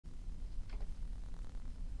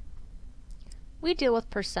We deal with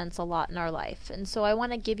percents a lot in our life, and so I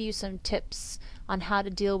want to give you some tips on how to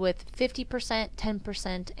deal with 50%,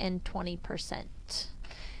 10%, and 20%.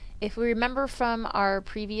 If we remember from our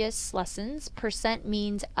previous lessons, percent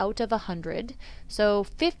means out of 100, so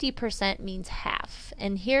 50% means half,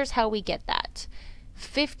 and here's how we get that.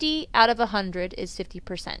 50 out of 100 is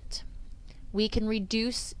 50%. We can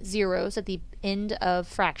reduce zeros at the end of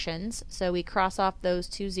fractions, so we cross off those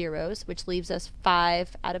two zeros, which leaves us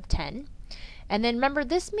 5 out of 10. And then remember,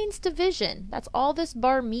 this means division. That's all this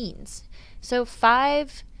bar means. So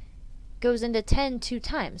 5 goes into 10 two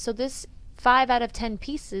times. So this 5 out of 10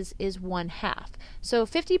 pieces is 1/2. So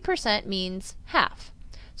 50% means half.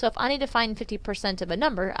 So if I need to find 50% of a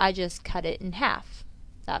number, I just cut it in half.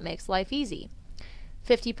 That makes life easy.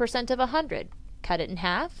 50% of 100, cut it in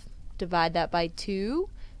half, divide that by 2,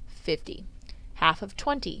 50. Half of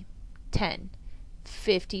 20, 10.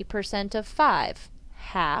 50% of 5,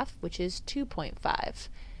 half, which is 2.5.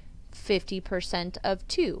 50% of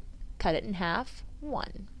 2, cut it in half,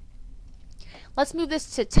 1. Let's move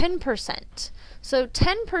this to 10%. So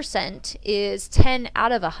 10% is 10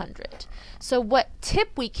 out of 100. So what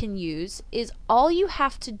tip we can use is all you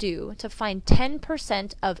have to do to find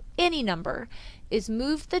 10% of any number is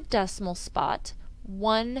move the decimal spot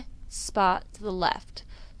one spot to the left.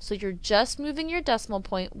 So you're just moving your decimal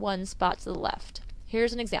point one spot to the left.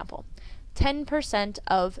 Here's an example. 10%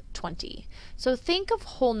 of 20. So think of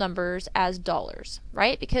whole numbers as dollars,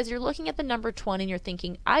 right? Because you're looking at the number 20 and you're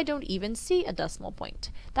thinking, I don't even see a decimal point.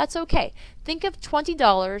 That's okay. Think of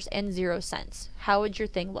 $20 and 0 cents. How would your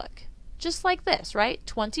thing look? Just like this, right?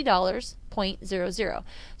 $20, 0.00.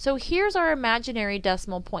 So here's our imaginary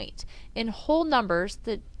decimal point. In whole numbers,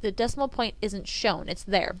 the decimal point isn't shown. It's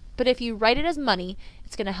there. But if you write it as money,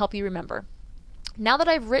 it's going to help you remember. Now that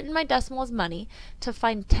I've written my decimal as money, to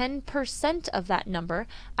find 10% of that number,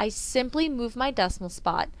 I simply move my decimal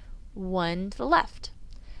spot 1 to the left.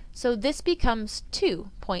 So this becomes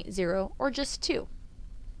 2.0, or just 2.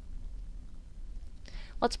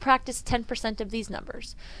 Let's practice 10% of these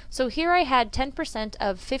numbers. So here I had 10%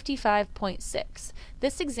 of 55.6.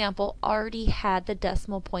 This example already had the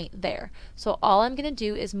decimal point there. So all I'm going to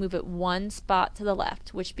do is move it one spot to the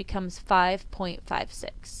left, which becomes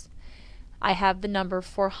 5.56. I have the number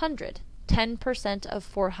 400. 10% of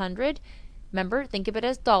 400. Remember, think of it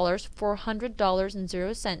as dollars, $400 and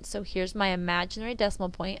 0 cents. So here's my imaginary decimal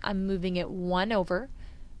point. I'm moving it 1 over,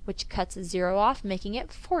 which cuts a 0 off, making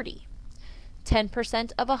it 40.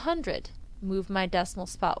 10% of 100. Move my decimal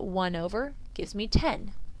spot 1 over, gives me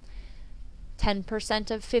 10.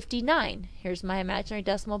 10% of 59. Here's my imaginary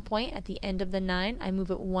decimal point. At the end of the 9, I move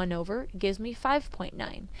it 1 over, it gives me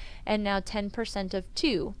 5.9. And now 10% of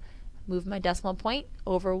 2. Move my decimal point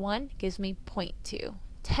over 1, gives me 0.2.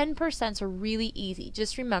 10% are really easy.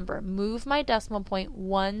 Just remember, move my decimal point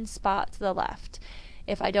one spot to the left.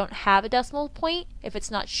 If I don't have a decimal point, if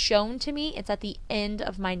it's not shown to me, it's at the end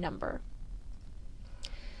of my number.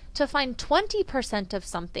 To find 20% of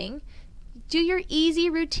something, do your easy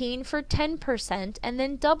routine for 10% and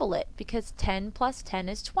then double it, because 10 plus 10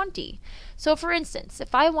 is 20. So for instance,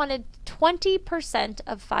 if I wanted 20%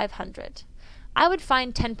 of 500, I would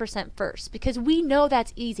find 10% first, because we know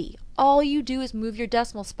that's easy. All you do is move your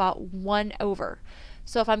decimal spot 1 over.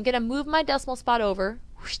 So if I'm going to move my decimal spot over,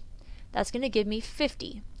 whoosh, that's going to give me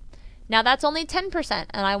 50. Now that's only 10%,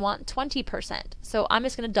 and I want 20%. So I'm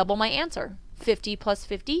just going to double my answer. 50 plus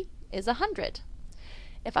 50 is 100.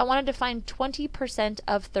 If I wanted to find 20%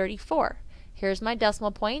 of 34, here's my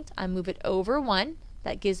decimal point. I move it over 1.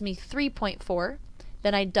 That gives me 3.4.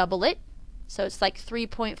 Then I double it. So it's like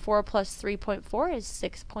 3.4 plus 3.4 is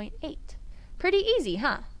 6.8. Pretty easy,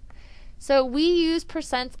 huh? So we use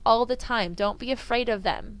percents all the time. Don't be afraid of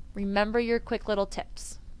them. Remember your quick little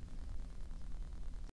tips.